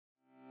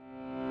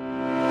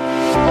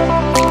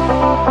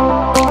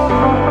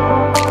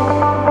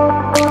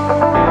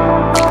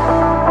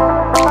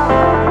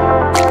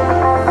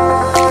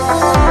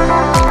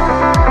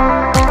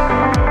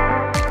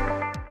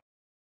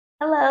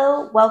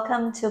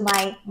welcome to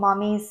my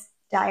Mommy's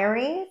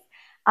Diary.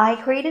 I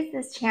created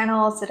this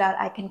channel so that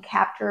I can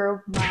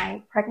capture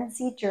my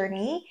pregnancy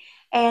journey.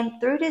 And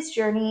through this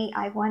journey,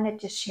 I wanted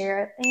to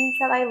share things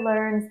that I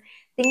learned,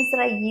 things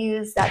that I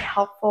use that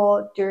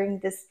helpful during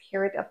this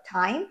period of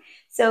time.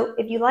 So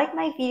if you like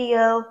my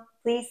video,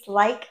 please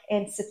like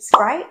and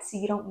subscribe so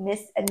you don't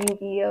miss a new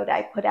video that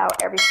I put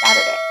out every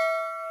Saturday.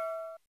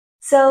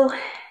 So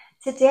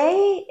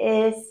today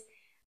is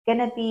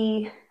gonna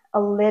be a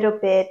little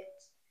bit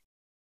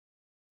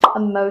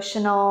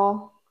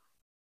emotional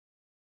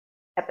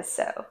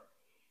episode.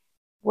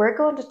 We're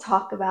going to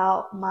talk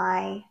about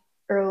my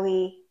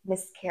early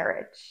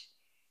miscarriage.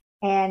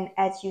 And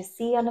as you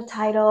see on the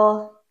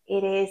title,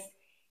 it is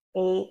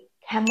a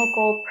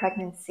chemical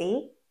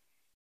pregnancy.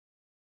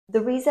 The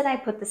reason I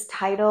put this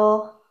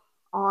title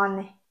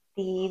on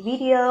the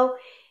video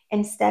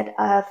instead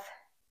of,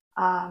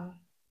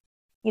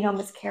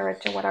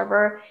 miscarriage or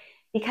whatever,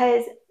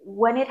 because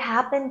when it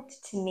happened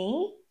to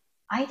me,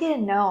 I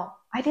didn't know.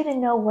 I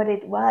didn't know what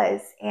it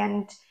was.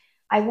 And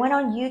I went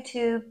on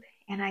YouTube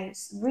and I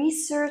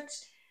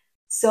researched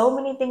so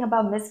many things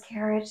about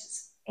miscarriage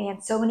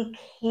and so many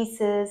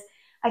cases.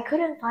 I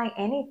couldn't find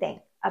anything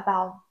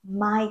about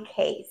my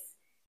case,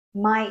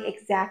 my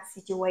exact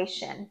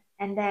situation.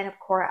 And then, of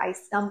course, I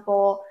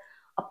stumbled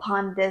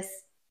upon this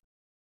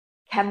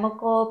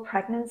chemical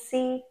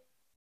pregnancy,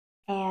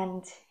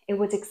 and it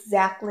was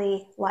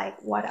exactly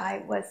like what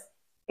I was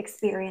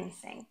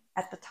experiencing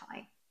at the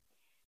time.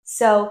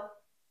 So,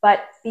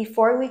 but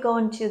before we go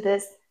into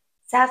this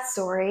sad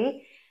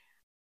story,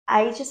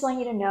 I just want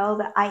you to know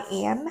that I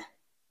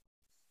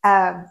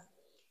am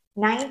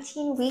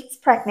 19 weeks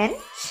pregnant.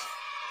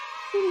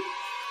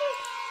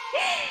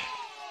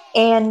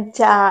 And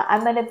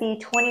I'm going to be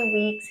 20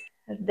 weeks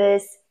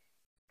this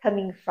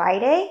coming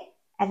Friday.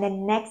 And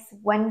then next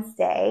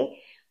Wednesday,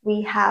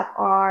 we have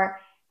our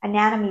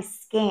anatomy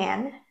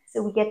scan.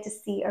 So we get to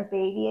see our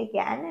baby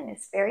again, and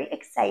it's very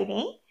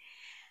exciting.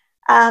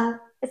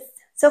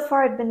 So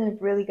far, it's been a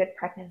really good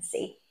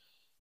pregnancy.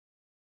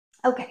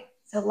 Okay,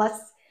 so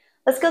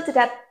let's go to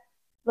that.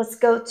 Let's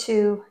go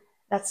to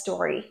that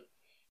story.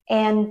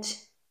 And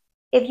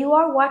if you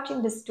are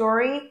watching the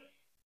story,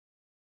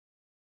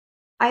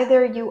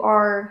 either you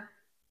are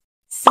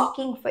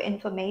seeking for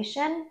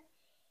information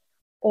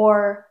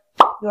or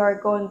you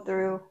are going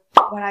through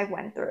what I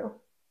went through.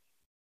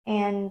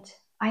 And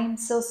I am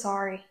so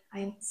sorry. I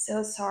am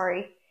so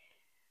sorry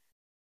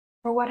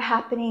for what's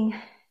happening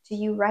to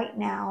you right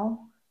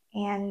now.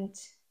 And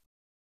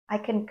I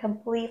can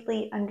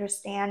completely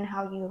understand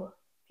how you're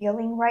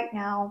feeling right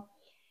now,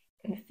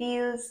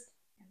 confused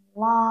and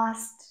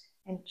lost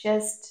and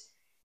just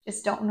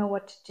don't know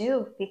what to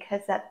do,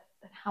 because that's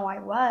how I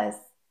was.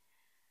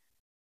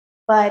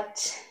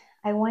 But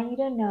I want you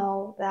to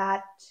know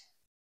that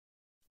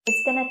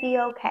it's going to be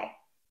okay.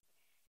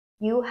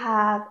 You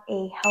have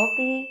a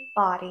healthy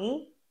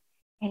body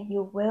and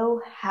you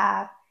will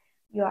have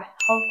your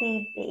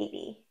healthy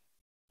baby.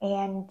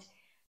 And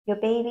your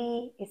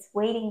baby is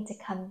waiting to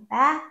come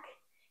back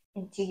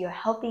into your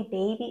healthy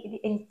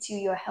baby, into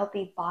your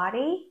healthy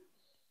body.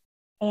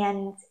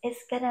 And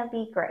it's going to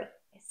be great.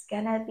 It's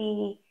going to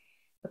be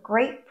a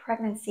great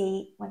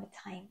pregnancy when the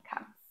time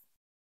comes.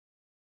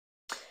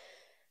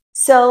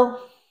 So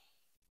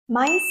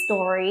my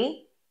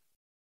story,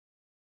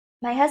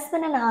 my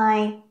husband and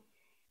I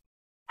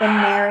been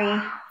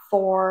married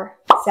for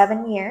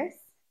 7 years.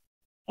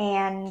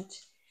 And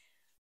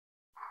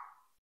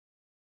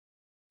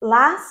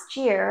last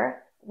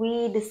year,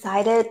 we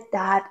decided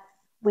that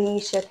we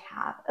should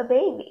have a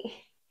baby.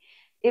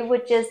 It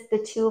was just the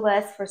two of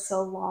us for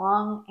so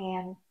long.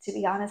 And to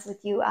be honest with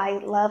you, I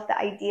love the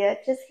idea,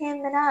 just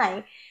him and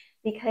I,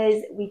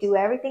 because we do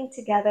everything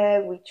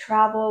together. We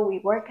travel, we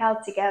work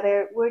out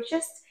together. We're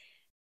just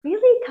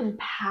really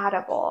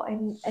compatible,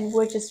 and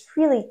we're just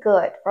really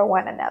good for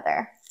one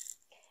another.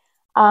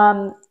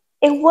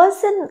 It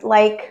wasn't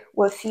like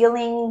we're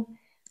feeling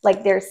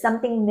like there's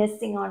something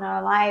missing on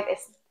our life.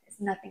 It's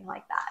nothing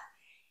like that.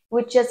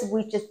 We just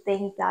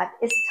think that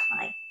it's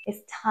time.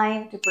 It's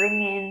time to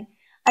bring in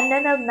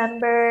another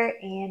member,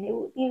 and it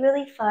would be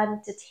really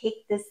fun to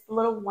take this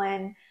little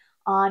one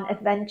on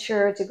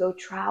adventure to go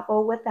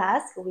travel with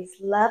us. We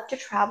love to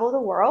travel the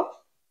world.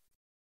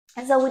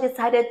 And so we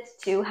decided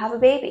to have a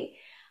baby.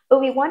 But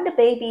we want the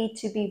baby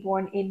to be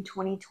born in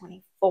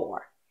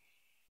 2024.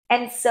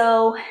 And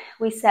so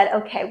we said,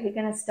 okay, we're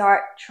going to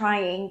start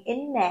trying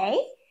in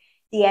May,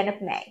 the end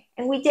of May.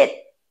 And we did.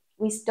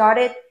 We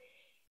started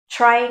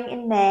trying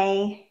in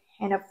May.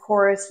 And of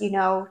course,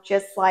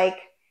 just like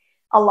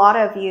a lot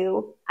of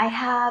you, I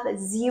have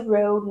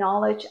zero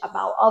knowledge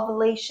about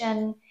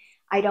ovulation.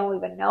 I don't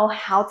even know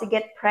how to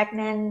get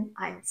pregnant.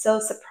 I'm so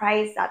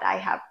surprised that I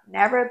have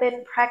never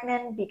been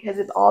pregnant because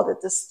of all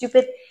the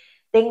stupid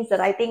things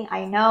that I think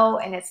I know,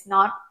 and it's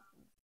not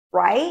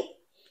right.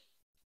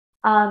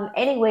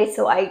 Anyway,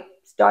 so I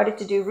started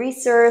to do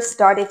research,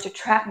 started to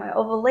track my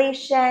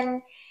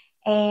ovulation,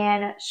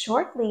 and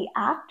shortly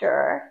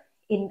after,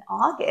 in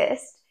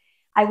August,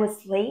 I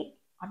was late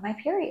on my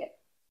period.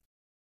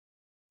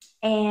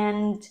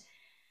 And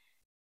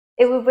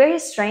it was very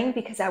strange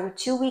because I was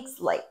 2 weeks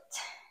late.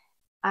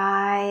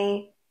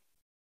 I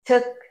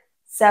took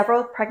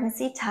several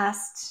pregnancy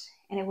tests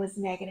and it was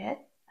negative.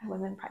 I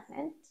wasn't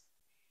pregnant.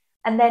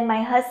 And then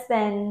my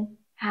husband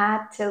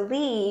had to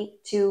leave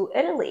to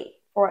Italy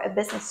for a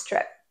business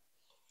trip.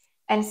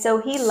 And so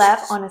he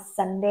left on a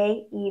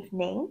Sunday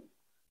evening.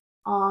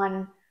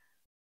 On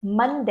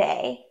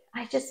Monday,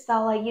 I just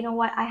felt like, you know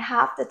what, I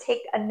have to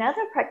take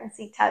another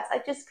pregnancy test.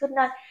 I just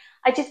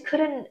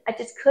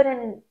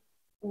couldn't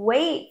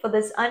wait for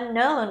this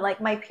unknown. Like,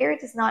 my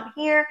period is not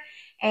here,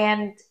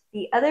 and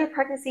the other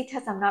pregnancy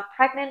test, I'm not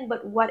pregnant,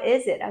 but what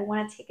is it? I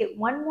want to take it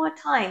one more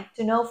time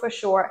to know for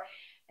sure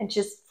and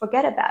just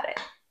forget about it.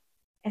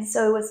 And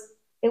so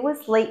it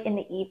was late in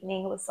the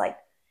evening. It was like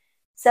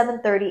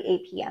 7:30,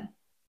 8 p.m.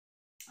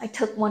 I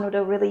took one of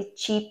the really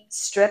cheap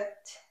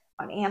strips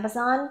on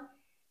Amazon,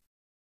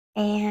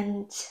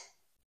 and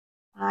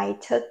I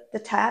took the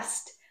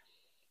test,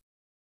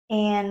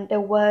 and there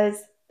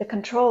was the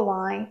control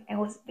line, and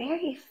it was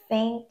very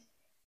faint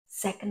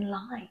second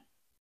line.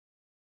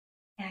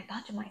 And I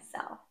thought to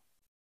myself,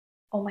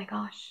 oh my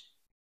gosh,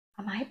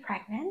 am I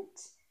pregnant?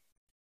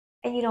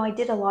 And you know, I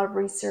did a lot of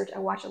research. I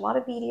watched a lot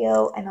of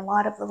video, and a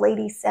lot of the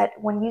ladies said,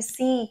 when you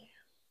see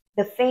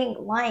the faint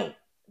line,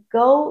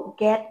 go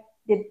get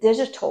the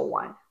digital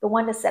one, the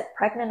one that said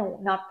pregnant or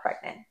not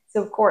pregnant.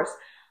 So of course,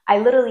 I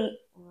literally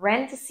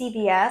ran to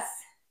CVS.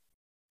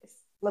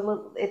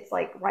 It's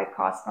like right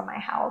across from my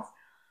house.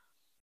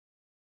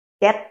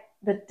 Get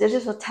the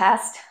digital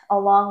test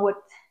along with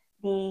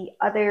the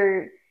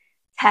other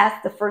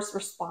test, the first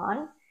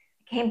respond.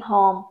 I came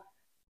home.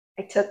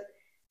 I took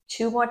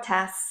 2 more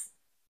tests,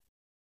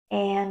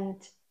 and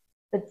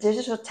the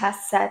digital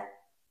test said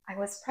I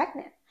was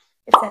pregnant.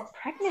 It said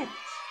pregnant.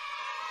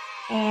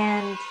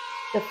 And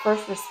the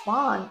first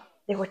respond,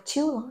 there were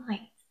 2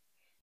 lines,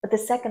 but the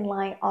second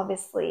line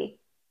obviously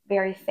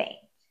very faint.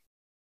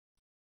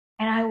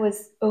 And I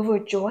was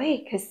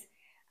overjoyed because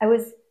I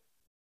was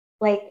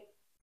like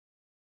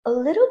a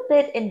little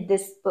bit in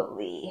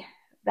disbelief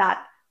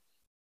that,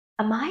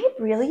 am I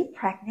really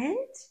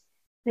pregnant?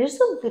 There's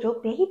a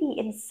little baby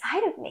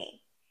inside of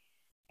me.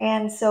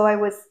 And so I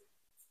was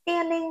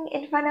standing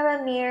in front of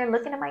a mirror,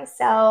 looking at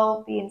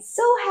myself, being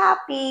so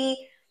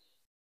happy.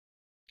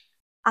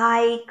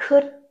 I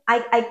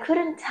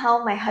couldn't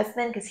tell my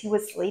husband because he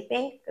was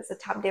sleeping because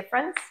of time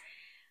difference.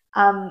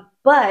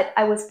 But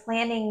I was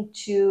planning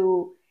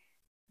to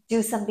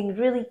do something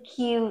really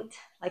cute,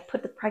 like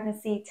put the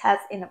pregnancy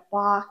test in a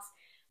box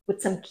with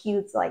some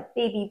cute like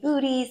baby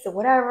booties or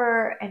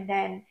whatever. And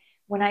then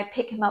when I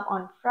pick him up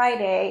on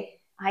Friday,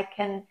 I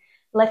can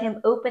let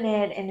him open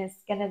it, and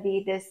it's gonna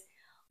be this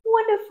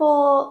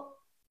wonderful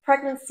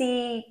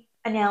pregnancy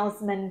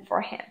announcement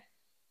for him.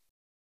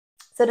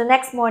 So the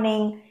next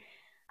morning,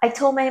 I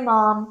told my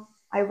mom,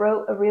 I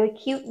wrote a really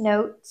cute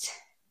note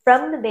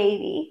from the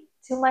baby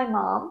to my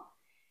mom,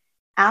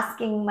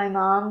 asking my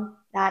mom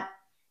that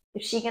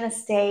if she's gonna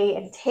stay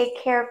and take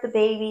care of the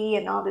baby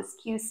and all this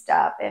cute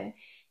stuff. And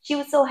she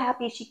was so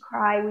happy, she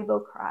cried, we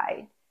both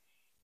cried.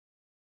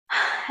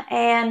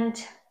 And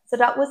so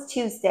that was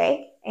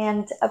Tuesday.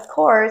 And of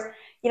course,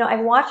 you know, I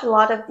watched a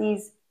lot of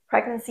these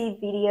pregnancy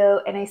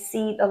video, and I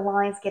see the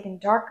lines getting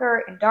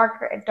darker and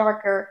darker and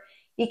darker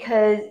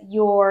because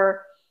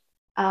your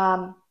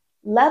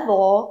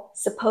level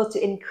supposed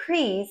to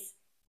increase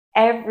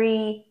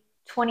every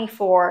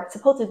 24,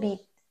 supposed to be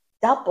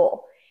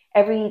double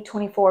every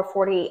 24,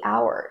 48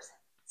 hours.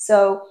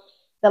 So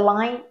the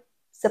line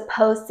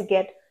supposed to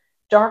get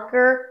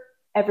darker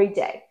every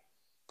day.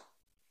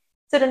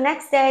 So the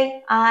next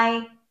day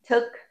I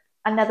took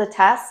another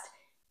test,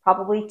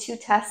 probably 2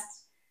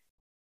 tests,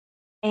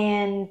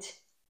 and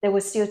there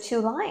was still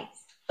 2 lines,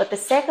 but the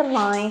second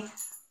line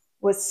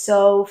was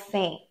so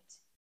faint,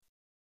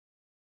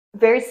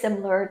 very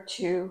similar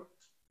to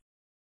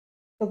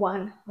the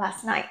one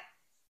last night.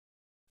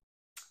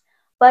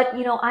 But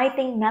you know, I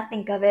think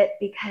nothing of it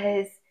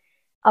because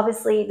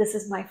obviously this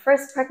is my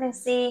first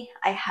pregnancy.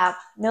 I have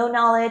no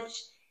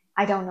knowledge.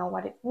 I don't know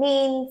what it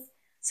means.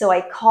 So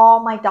I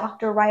called my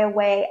doctor right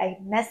away. I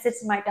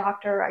messaged my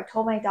doctor. I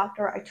told my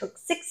doctor I took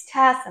 6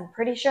 tests. I'm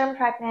pretty sure I'm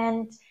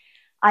pregnant.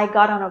 I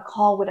got on a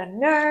call with a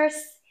nurse,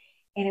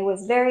 and it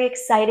was very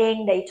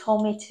exciting. They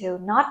told me to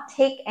not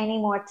take any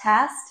more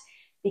tests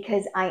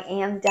because I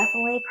am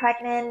definitely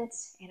pregnant,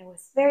 and it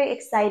was very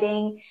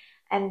exciting.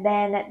 And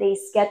then they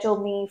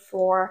scheduled me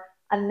for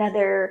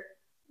another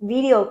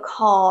video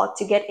call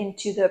to get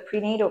into the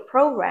prenatal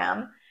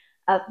program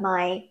of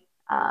my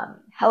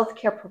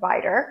healthcare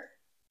provider.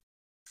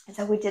 And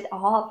so we did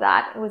all of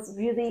that. It was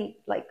really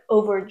like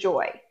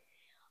overjoyed.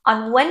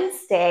 On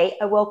Wednesday,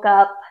 I woke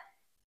up,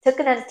 took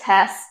another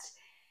test,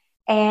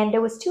 and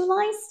there was 2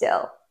 lines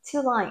still,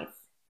 2 lines.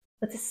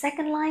 But the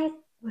second line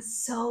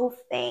was so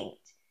faint.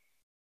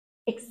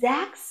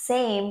 Exact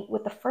same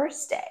with the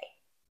first day.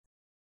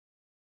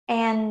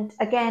 And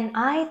again,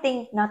 I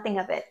think nothing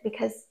of it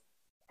because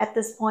at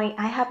this point,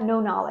 I have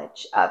no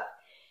knowledge of,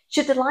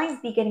 should the lines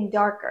be getting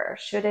darker?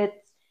 Should it,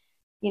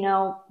 you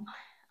know,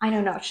 I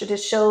don't know, should it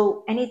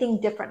show anything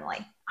differently?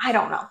 I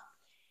don't know.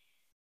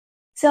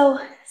 So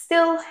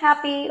still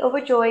happy,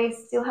 overjoyed,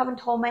 still haven't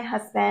told my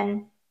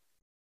husband.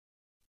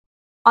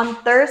 On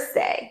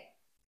Thursday,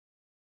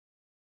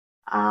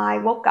 I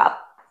woke up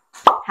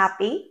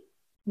happy,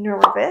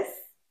 nervous,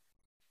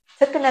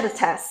 took another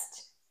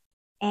test,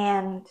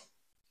 and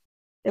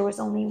there was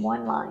only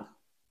one line.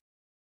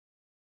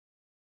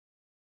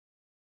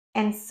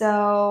 And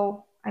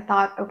so I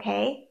thought,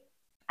 okay,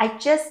 I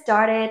just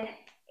started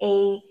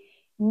a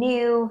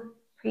new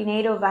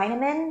prenatal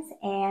vitamins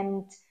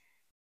and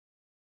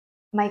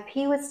my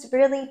pee was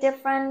really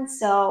different.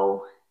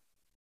 So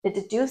did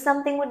it do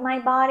something with my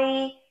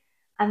body?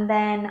 And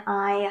then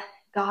I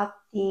got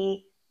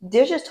the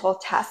digital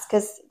test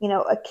because,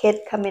 a kid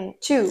come in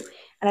too.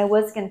 And I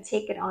was going to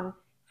take it on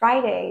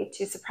Friday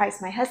to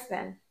surprise my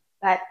husband.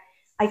 But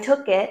I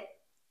took it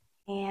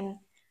and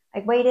I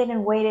waited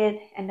and waited.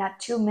 And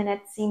that 2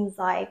 minutes seems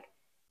like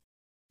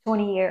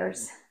 20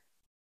 years.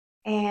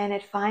 And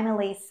it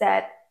finally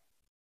said,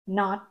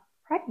 not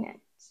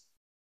pregnant.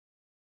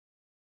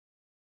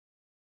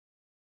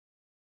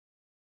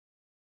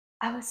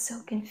 I was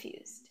so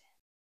confused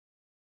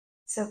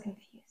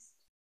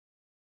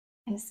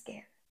and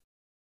scared.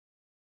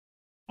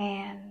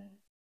 And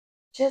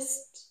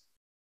just,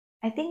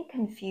 I think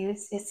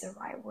confused is the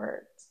right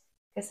word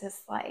because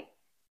it's like,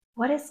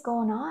 what is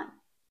going on?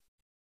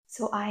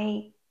 So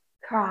I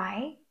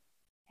cried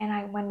and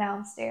I went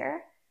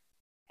downstairs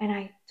and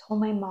I told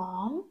my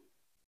mom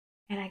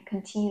and I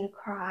continued to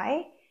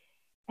cry.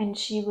 And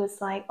she was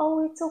like,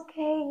 oh, it's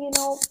okay.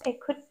 It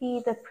could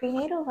be the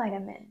prenatal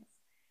vitamins.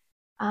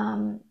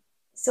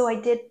 So I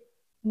did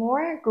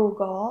more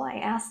Google. I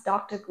asked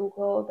Dr.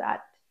 Google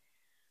that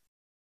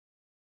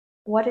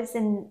what is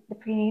in the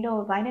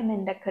prenatal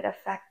vitamin that could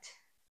affect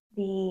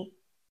the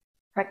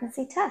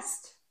pregnancy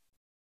test.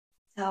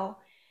 So,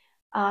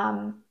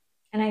 and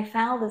I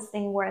found this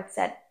thing where it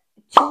said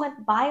too much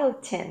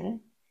biotin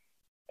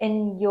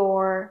in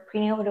your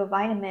prenatal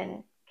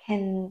vitamin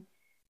can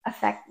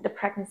affect the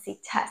pregnancy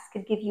test,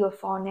 could give you a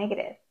false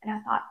negative. And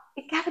I thought,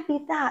 it gotta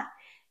be that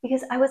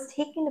because I was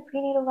taking the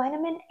prenatal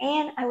vitamin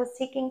and I was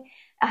taking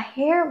a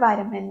hair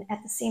vitamin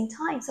at the same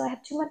time. So I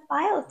have too much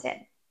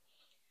biotin.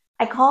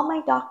 I called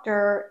my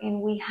doctor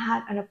and we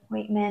had an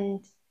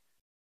appointment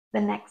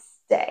the next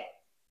day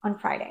on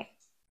Friday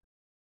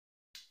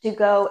to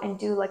go and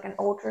do like an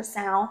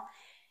ultrasound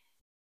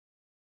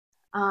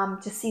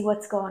to see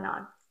what's going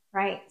on,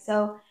 right?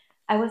 So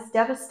I was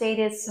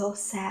devastated, so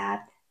sad.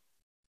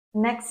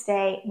 Next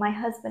day, my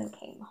husband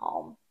came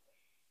home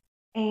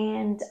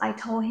and I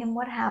told him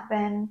what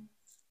happened.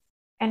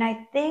 And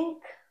I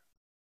think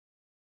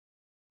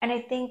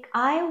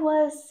I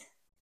was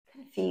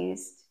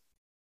confused.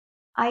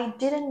 I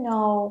didn't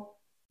know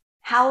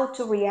how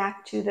to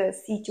react to the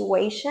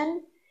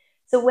situation.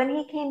 So when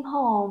he came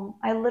home,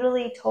 I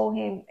literally told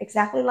him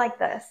exactly like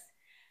this.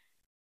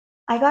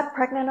 I got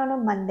pregnant on a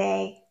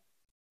Monday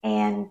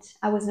and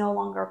I was no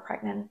longer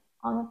pregnant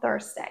on a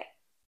Thursday.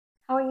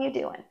 How are you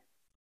doing?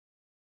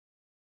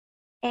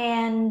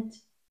 And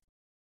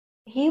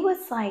he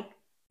was like,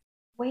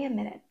 wait a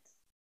minute.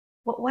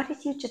 What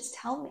did you just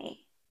tell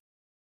me?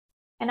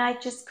 And I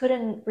just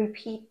couldn't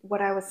repeat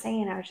what I was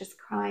saying. I was just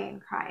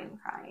crying.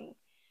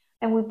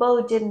 And we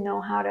both didn't know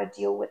how to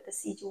deal with the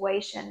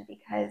situation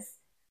because,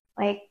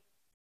 like,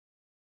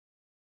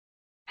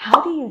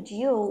 how do you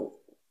deal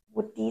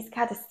with these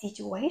kind of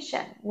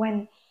situation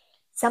when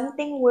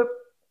something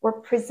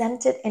were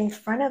presented in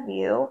front of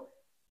you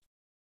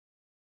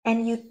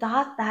and you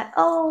thought that,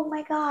 oh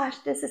my gosh,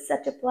 this is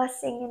such a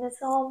blessing and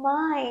it's all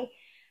mine.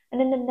 And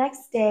then the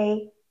next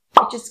day,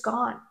 it's just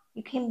gone.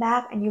 You came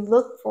back and you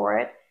looked for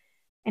it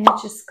and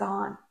it's just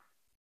gone.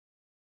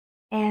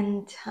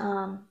 And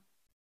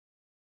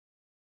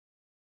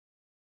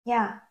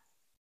yeah,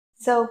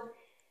 so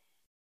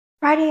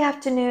Friday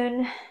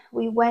afternoon,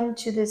 we went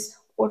to this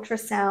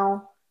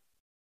ultrasound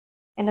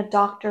and a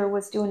doctor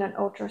was doing an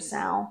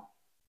ultrasound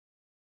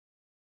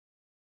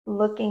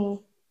looking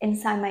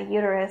inside my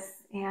uterus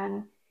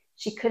and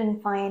she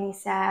couldn't find any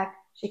sac.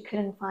 She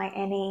couldn't find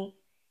any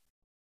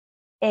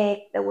egg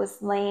that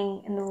was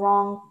laying in the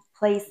wrong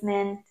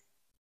placement.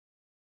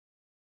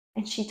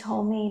 And she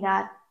told me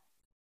that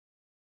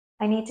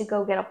I need to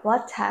go get a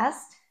blood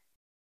test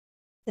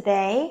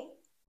today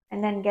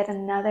and then get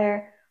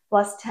another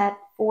blood test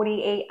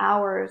 48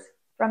 hours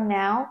from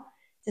now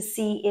to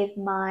see if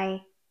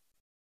my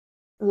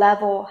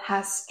level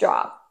has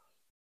dropped.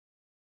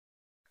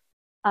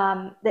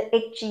 The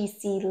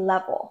HCG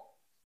level.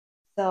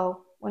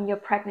 So when you're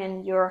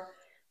pregnant, your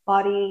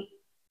body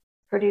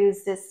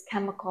produces this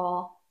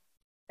chemical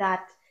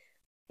that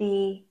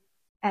the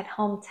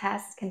at-home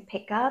test can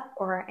pick up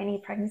or any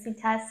pregnancy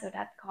test, so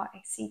that's called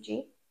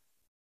HCG.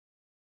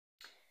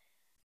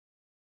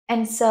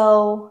 And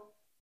so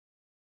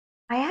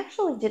I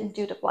actually didn't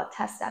do the blood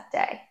test that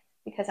day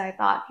because I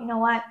thought, you know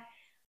what?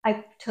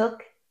 I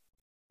took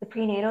the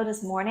prenatal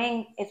this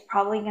morning. It's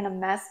probably going to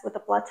mess with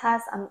the blood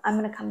test. I'm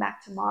going to come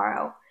back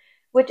tomorrow,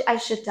 which I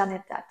should have done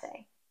it that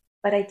day,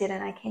 but I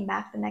didn't. I came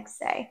back the next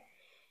day.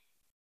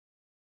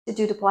 to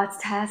do the blood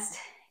test,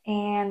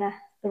 and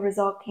the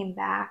result came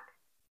back,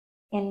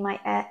 and my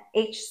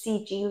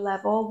HCG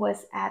level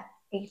was at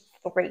a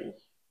 3,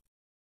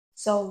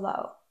 so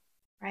low,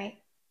 right?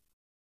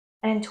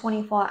 And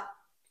in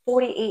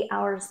 48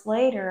 hours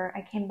later,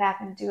 I came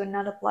back and do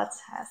another blood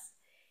test,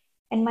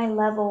 and my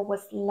level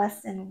was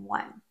less than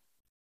 1.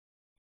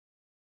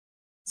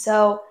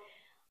 So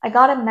I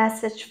got a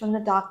message from the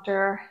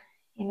doctor,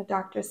 and the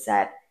doctor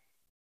said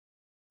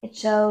it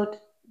showed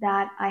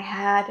that I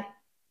had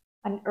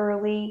an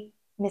early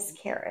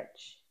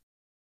miscarriage,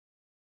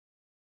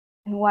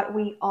 and what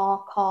we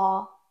all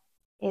call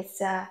is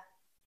a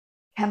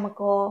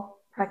chemical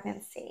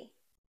pregnancy.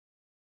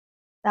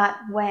 That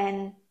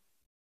when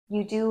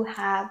you do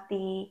have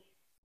the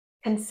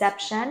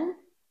conception,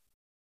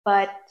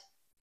 but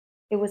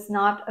it was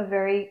not a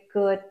very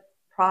good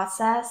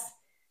process,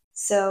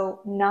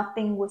 so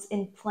nothing was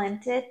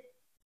implanted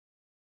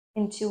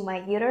into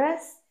my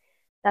uterus.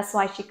 That's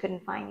why she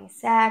couldn't find any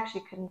sac, she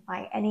couldn't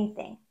find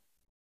anything.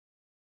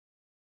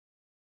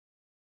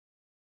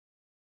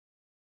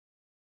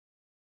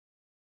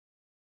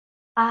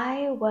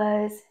 I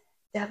was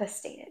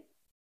devastated.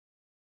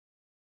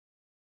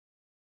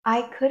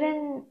 I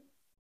couldn't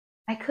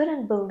I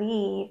couldn't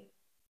believe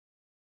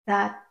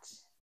that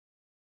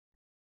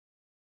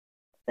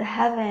the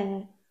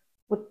heaven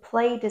would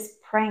play this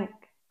prank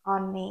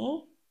on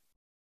me,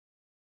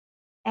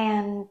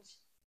 and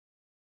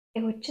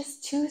it was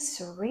just too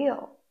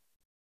surreal.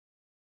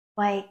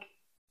 Like,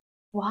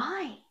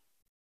 why?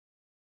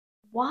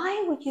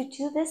 Why would you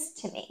do this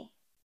to me?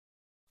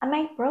 Am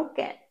I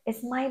broken?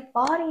 Is my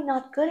body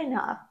not good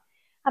enough?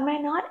 Am I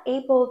not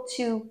able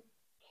to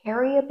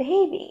carry a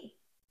baby?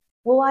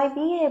 Will I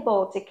be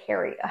able to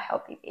carry a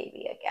healthy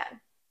baby again?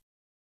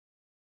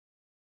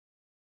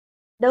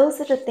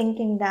 Those are the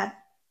thinking that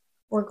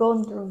were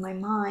going through my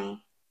mind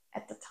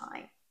at the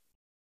time,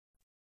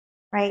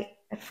 right?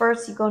 At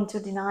first, you go into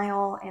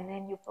denial, and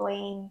then you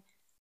blame,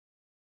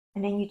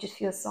 and then you just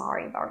feel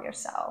sorry about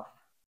yourself.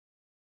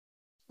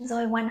 And so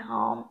I went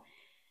home,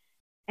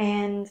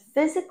 and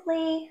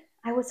physically,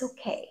 I was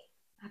okay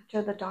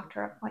after the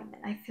doctor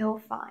appointment. I feel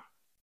fine,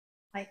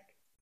 like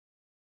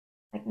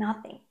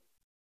nothing.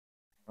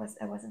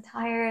 I wasn't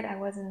tired. I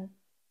was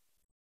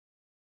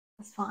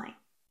fine,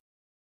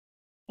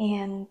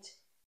 and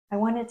I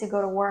wanted to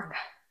go to work,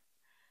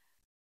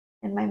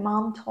 and my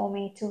mom told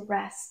me to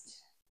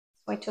rest,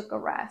 so I took a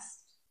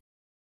rest.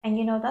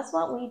 And that's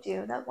what we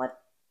do. That's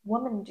what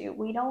women do.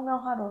 We don't know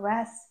how to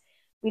rest.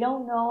 We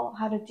don't know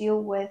how to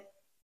deal with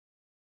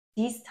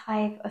these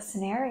type of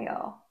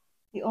scenario.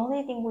 The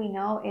only thing we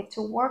know is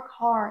to work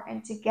hard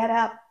and to get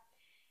up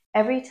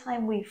every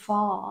time we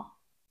fall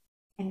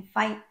and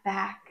fight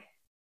back.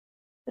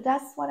 But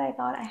that's what I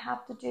thought I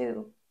have to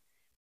do.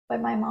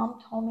 But my mom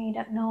told me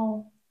that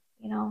no,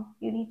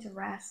 you need to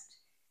rest.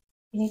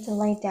 You need to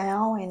lay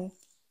down, and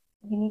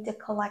you need to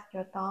collect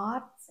your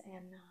thoughts,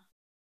 and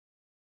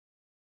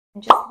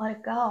just let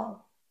it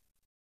go.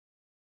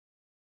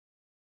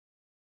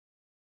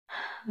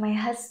 My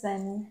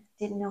husband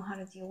didn't know how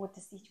to deal with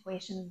the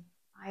situation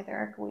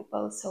either. We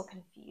both so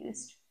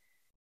confused.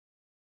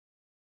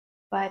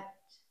 But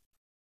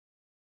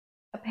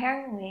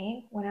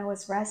apparently, when I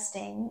was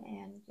resting,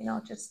 and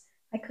just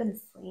I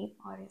couldn't sleep,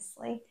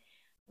 obviously,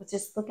 I was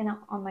just looking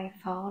up on my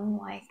phone,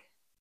 like,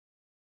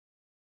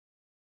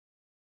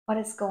 what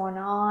is going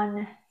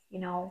on?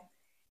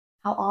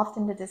 How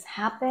often did this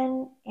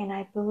happen? And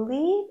I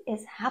believe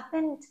it's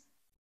happened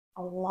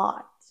a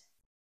lot,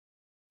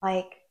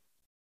 like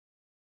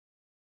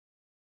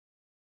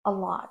a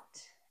lot.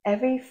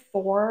 Every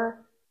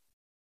 4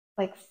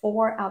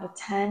 out of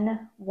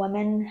 10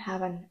 women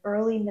have an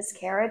early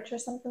miscarriage or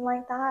something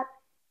like that.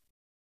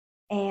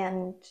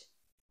 And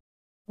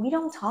we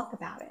don't talk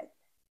about it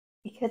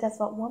because that's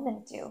what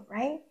women do,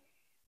 right?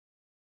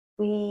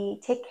 We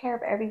take care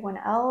of everyone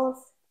else.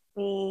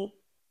 We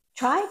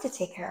try to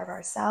take care of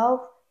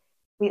ourselves.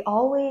 We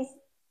always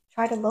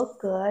try to look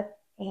good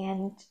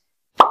and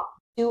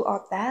do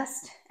our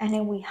best. And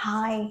then we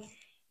hide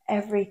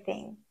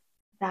everything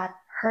that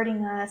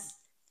hurting us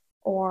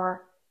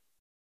or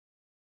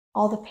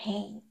all the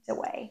pain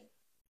away.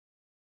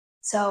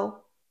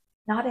 So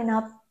not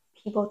enough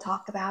people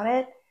talk about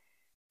it.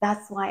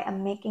 That's why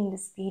I'm making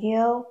this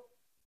video,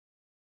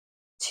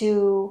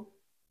 to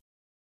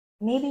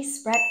maybe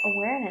spread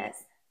awareness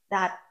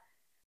that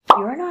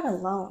you're not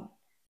alone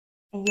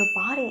and your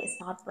body is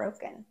not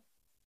broken.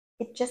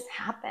 It just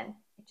happened.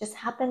 It just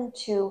happened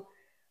to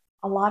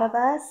a lot of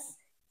us.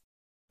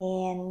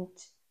 And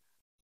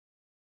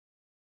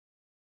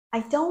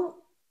I still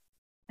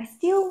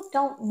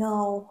don't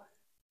know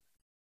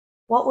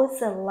what was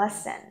the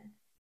lesson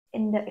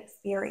in the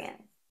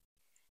experience,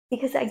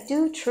 because I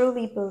do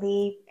truly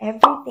believe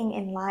everything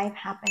in life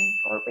happened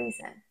for a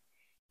reason.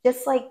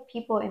 Just like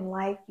people in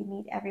life, you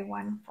meet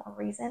everyone for a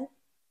reason.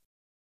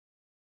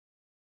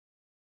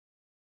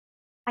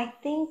 I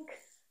think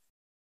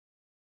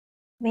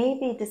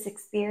maybe this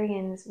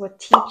experience was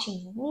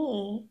teaching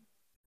me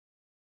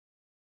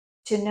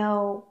to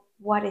know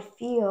what it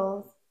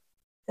feels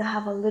to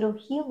have a little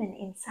human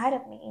inside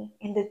of me,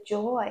 and the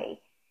joy.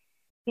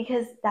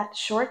 Because that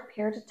short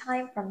period of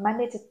time from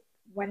Monday to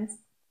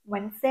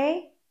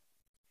Wednesday,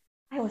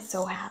 I was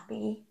so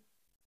happy.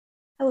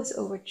 I was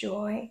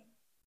overjoyed.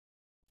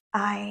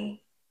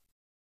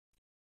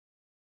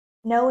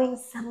 Knowing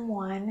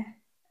someone,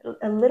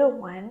 a little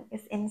one,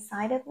 is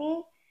inside of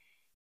me,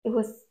 it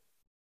was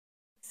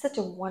such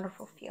a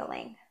wonderful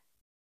feeling.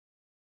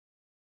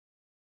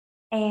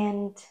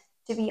 And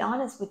to be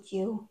honest with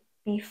you,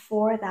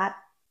 before that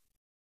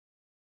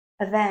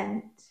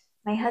event,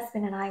 my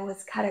husband and I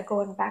was kind of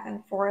going back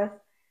and forth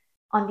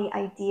on the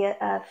idea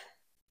of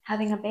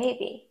having a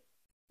baby.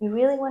 We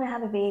really want to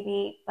have a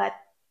baby, but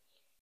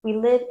we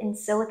live in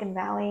Silicon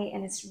Valley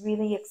and it's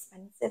really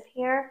expensive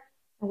here.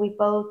 And we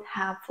both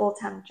have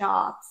full-time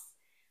jobs.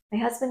 My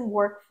husband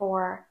worked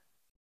for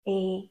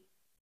a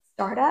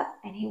startup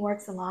and he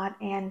works a lot,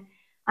 and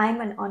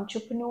I'm an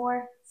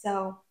entrepreneur,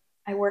 so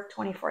I work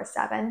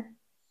 24/7,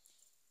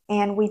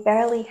 and we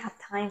barely have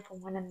time for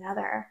one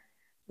another,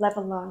 let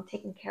alone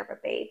taking care of a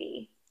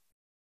baby.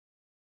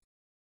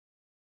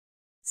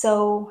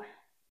 So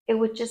it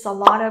was just a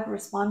lot of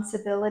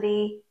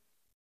responsibility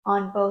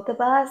on both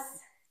of us,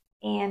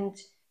 and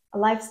a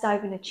lifestyle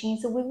going to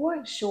change. So we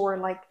weren't sure,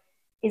 like,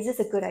 is this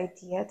a good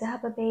idea to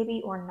have a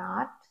baby or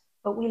not?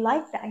 But we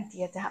liked the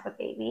idea to have a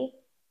baby.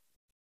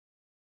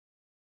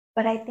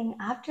 But I think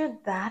after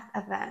that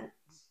event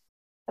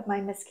of my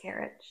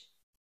miscarriage,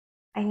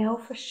 I know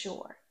for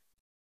sure,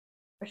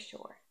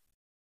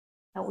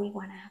 that we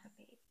want to have a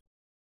baby.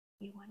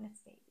 We want this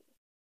baby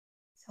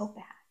so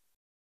bad.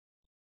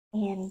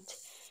 And,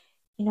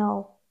 you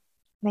know,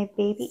 my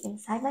baby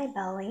inside my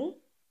belly,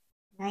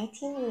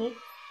 19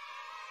 weeks,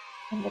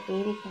 and the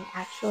baby can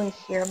actually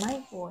hear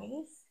my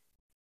voice.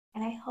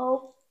 And I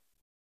hope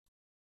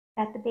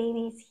that the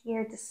babies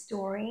hear the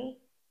story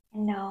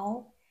and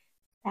know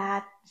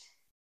that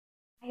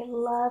I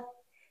love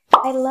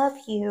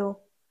you,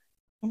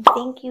 and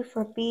thank you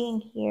for being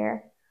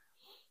here.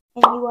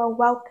 And you are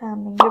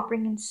welcome, and you're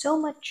bringing so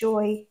much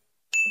joy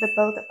for the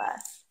both of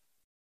us.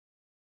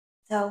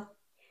 So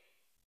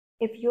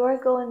if you're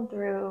going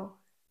through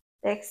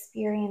the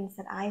experience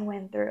that I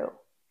went through,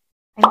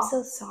 I'm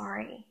so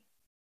sorry.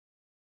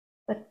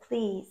 But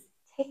please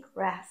take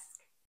rest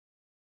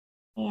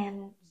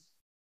and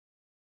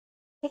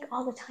take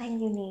all the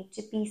time you need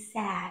to be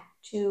sad,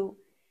 to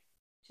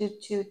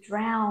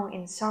drown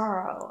in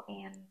sorrow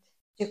and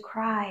to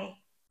cry.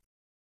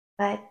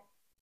 But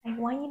I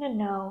want you to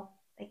know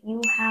that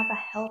you have a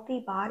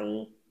healthy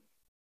body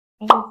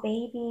and your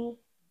baby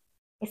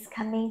is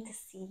coming to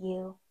see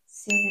you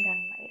sooner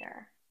than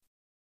later.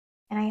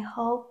 And I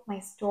hope my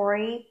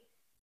story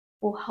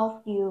will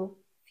help you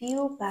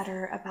feel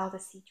better about the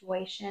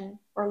situation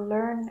or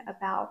learn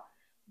about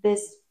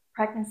this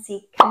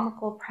pregnancy,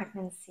 chemical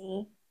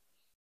pregnancy.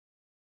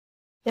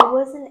 There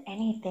wasn't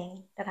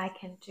anything that I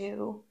can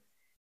do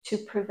to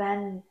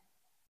prevent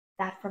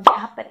that from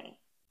happening.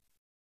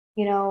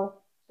 You know,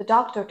 the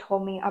doctor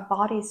told me our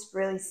body's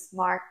really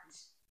smart.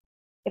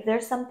 If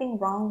there's something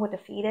wrong with the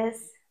fetus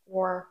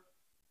or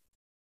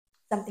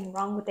something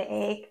wrong with the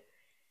egg,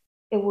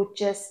 it would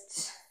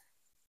just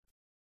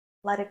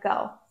let it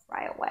go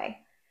right away.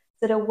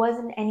 So there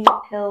wasn't any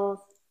pills,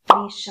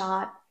 any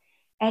shot,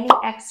 any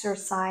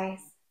exercise,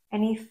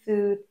 any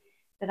food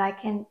that I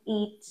can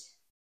eat,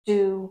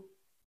 do,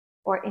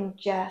 or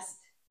ingest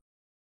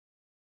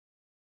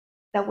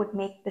that would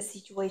make the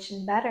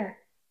situation better,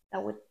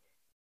 that would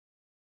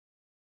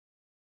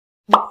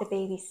make the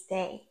baby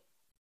stay.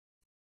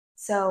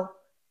 So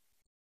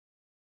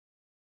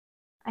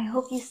I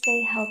hope you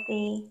stay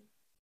healthy,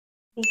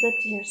 be good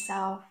to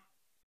yourself,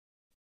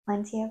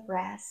 plenty of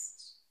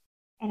rest,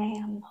 and I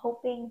am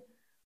hoping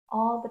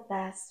all the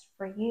best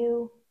for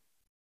you,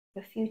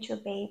 your future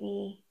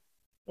baby,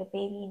 your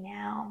baby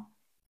now,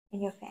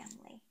 and your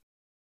family.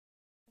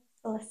 Thanks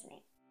for listening.